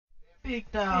Big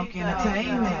Dog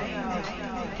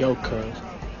Entertainment. Yo, cuz.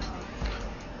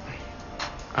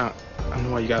 I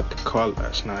know why you got the call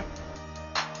last night.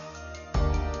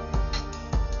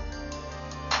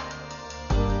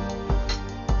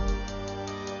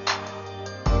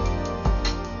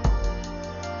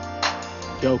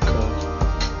 Yo, cuz.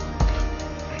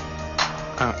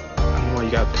 I know why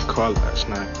you got the call last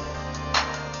night.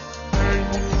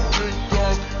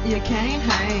 You can't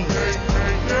hang.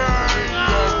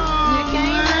 You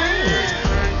can't hang.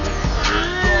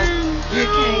 You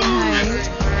can't hang.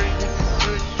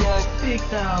 Big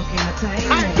Dog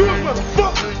Entertainment. I do it,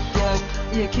 motherfucker.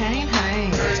 You can't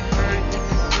hang.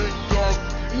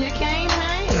 You can't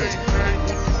hang.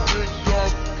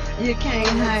 You can't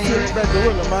hang. Back to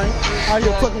Willa, man. Out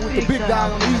here fucking with the big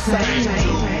dog on the east side.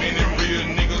 Too many real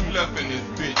niggas left in this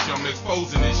bitch. I'm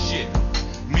exposing this shit.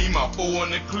 Me, my four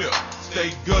in the clip.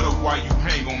 Stay gutter while you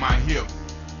hang on my hip.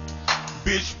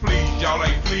 Bitch, please, y'all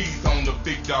ain't pleased on the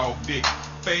big dog dick.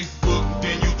 Facebook,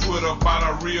 then you Twitter about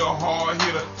a real hard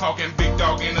hitter. Talking big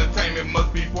dog entertainment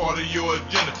must be part of your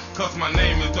agenda. Cause my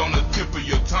name is on the tip of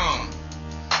your tongue.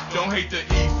 Don't hate the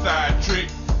east side trick,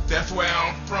 that's where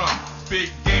I'm from. Big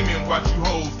gaming, watch you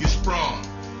hoes get sprung.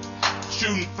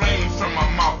 Shooting flames from my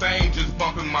mouth, I ain't just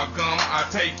bumping my gum. I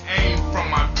take aim from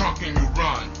my trunk and you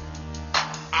run.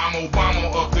 I'm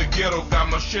Obama of the ghetto, got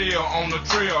my shell on the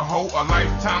trail, ho. A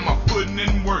lifetime of putting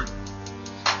in work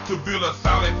to build a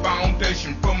solid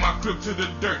foundation from my crib to the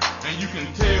dirt. And you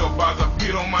can tell by the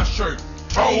pit on my shirt.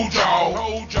 Told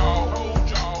y'all,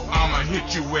 I'ma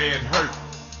hit you where it hurt.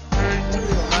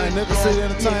 I ain't never see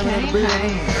entertainment in the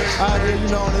building. Out here, you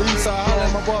know, on the east side, holla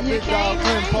at my boy Big Dog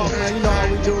Clinton Park, man. You know how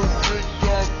we do it.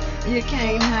 You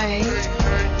can't hang.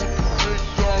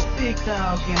 Big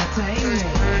Dog Entertainment.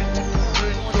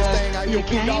 You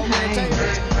can't hang.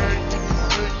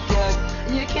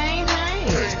 You can't hang.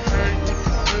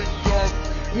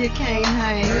 You can't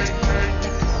hang.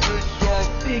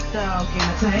 Big Dog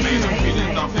Entertainment. Man, I'm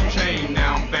getting off the chain,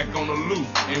 now I'm back on the loop.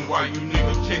 And while you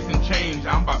niggas chasing change,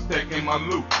 I'm about stacking my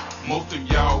loot. Most of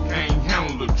y'all can't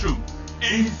handle the truth.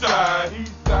 Eastside,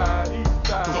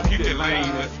 so keep that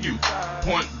lame excuse.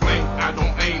 Point blank, I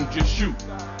don't aim, just shoot.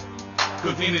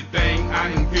 Cause anything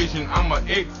I envision, I'ma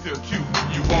execute.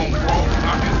 You won't walk,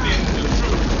 I can send the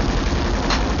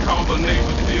truth. Call the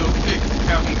neighbors still sick,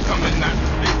 have them coming out the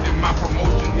sticks. And my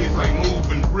promotion is like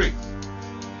moving bricks.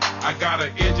 I got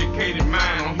an educated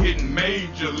mind, I'm hitting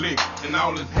major licks. And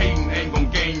all this hating ain't gonna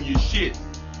gain you shit.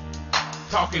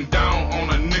 Talking down on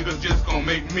a nigga just gonna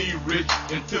make me rich.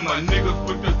 Until my niggas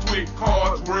with the tweet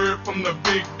cards, word from the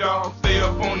big dog. Stay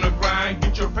up on the grind,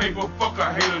 get your paper, fuck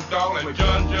a hater dog. Like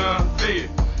John said,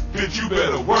 bitch, you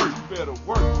better work.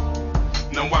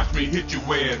 Now watch me hit you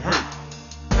where it hurt.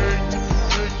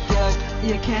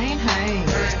 You can't hang.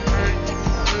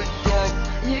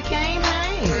 You can't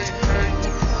hang.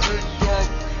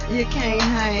 You can't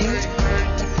hang.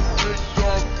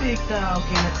 Big Dog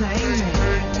Entertainment.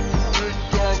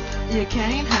 You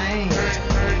can't hang.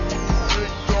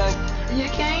 You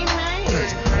can't hang.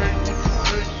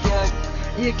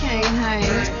 You can't hang.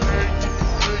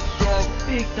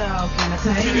 Big Dog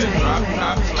Entertainment. Drop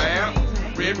top slab,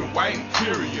 red and white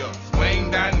interior.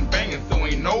 Swing down and banging so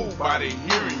ain't nobody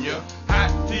hearing ya.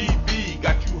 Hot TV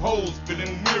got you hoes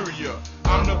spitting mirror ya.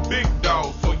 I'm the big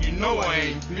dog, so you know I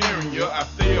ain't fearing ya. I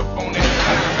stay up on that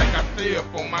time like I stay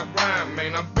up on my grind,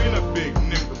 man. I've been a big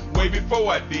nigga way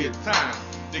before I did time.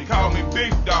 They call me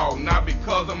big dog, not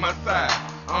because of my size.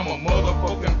 I'm a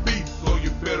motherfucking beast, so you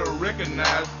better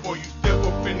recognize. Before you step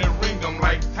up in the ring, I'm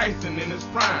like Tyson in his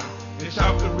prime. And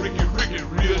shout to Ricky,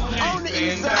 real G,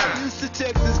 stand down.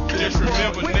 Just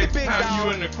remember next time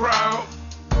you in the crowd,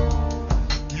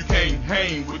 you can't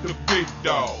hang with the big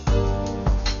dog.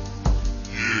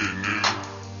 Yeah, nigga.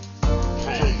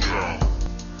 Told y'all.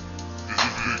 This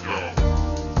is Big Dog.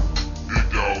 Big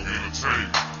Dog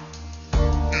Entertainment.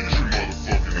 Get your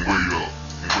motherfucking weight up.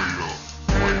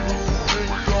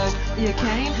 You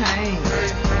can't hang.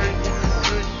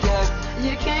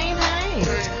 You can't hang.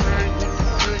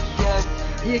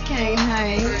 You can't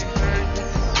hang.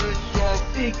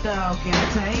 Big Dog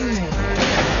Entertainment.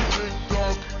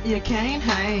 You can't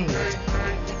hang.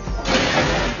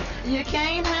 You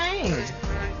can't hang.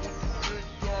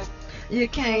 You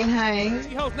can't hang.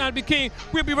 Host not to be king.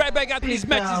 We'll be right back after these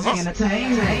Big Dog messages.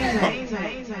 Entertainment.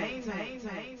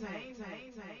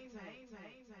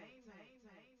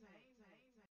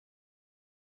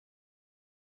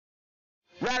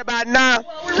 Right about now,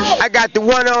 I got the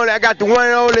one and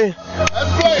only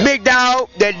Big Dog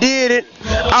that did it.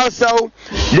 Also,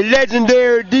 the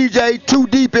legendary DJ Too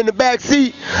Deep in the back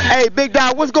seat. Hey, Big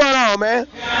Dog, what's going on, man?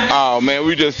 Oh man,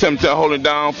 we just holding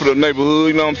down for the neighborhood,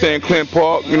 you know what I'm saying? Clint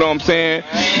Park, you know what I'm saying?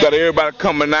 Got everybody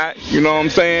coming out, you know what I'm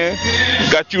saying?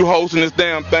 Got you hosting this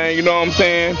damn thing, you know what I'm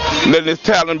saying? Letting this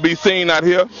talent be seen out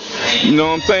here, you know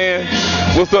what I'm saying?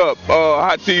 What's up,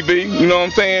 Hot TV, you know what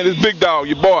I'm saying? This Big Dog,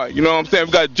 your boy, you know what I'm saying?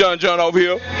 We got John over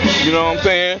here, you know what I'm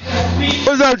saying?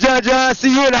 What's up, John? I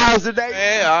see you in the house today.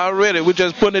 Man, already. We're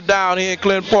just putting it down here in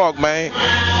Clint Park, man.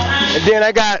 And then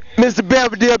I got Mr.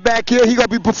 Belvedere back here. He gonna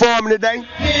be performing today.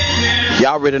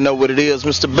 Y'all already know what it is,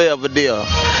 Mr. Belvedere.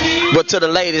 But to the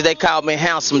ladies, they call me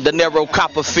handsome, De Niro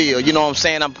Copperfield. You know what I'm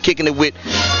saying? I'm kicking it with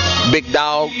Big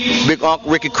Dog, Big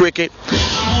Uncle Ricky Cricket.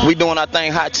 We doing our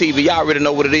thing, Hot TV. Y'all already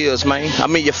know what it is, man. I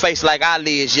mean, your face like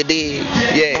eyelids, you dig?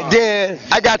 Yeah. And then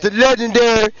I got the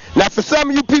legendary. Now, for some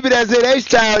of you people that's in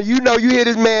H-Town, you know you hear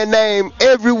this man's name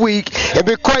every week and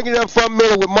been cranking up from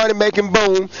middle with Money Making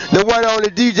Boom. The one on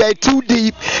the DJ Too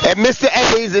Deep and Mr.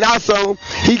 A's, and also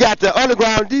he got the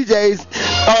underground DJs.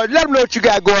 Let them know what you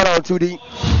got going on, Too Deep.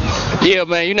 Yeah,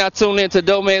 man, you're not tuned in to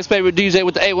Dope Man's favorite DJ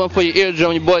with the A1 for your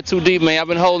eardrum, your boy 2D, man. I've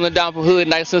been holding it down for Hood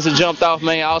Night since it jumped off,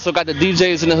 man. I also got the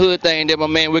DJs in the Hood thing that my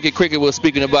man Wicked Cricket was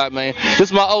speaking about, man. This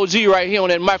is my OG right here on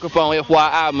that microphone,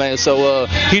 FYI, man. So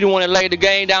he the one that laid the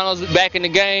game down back in the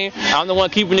game. I'm the one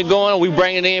keeping it going. We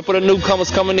bringing it in for the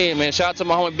newcomers coming in, man. Shout out to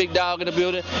my homie Big Dog in the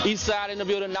building, East Side in the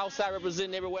building, North Side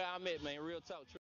representing everywhere I'm at, man. Real talk.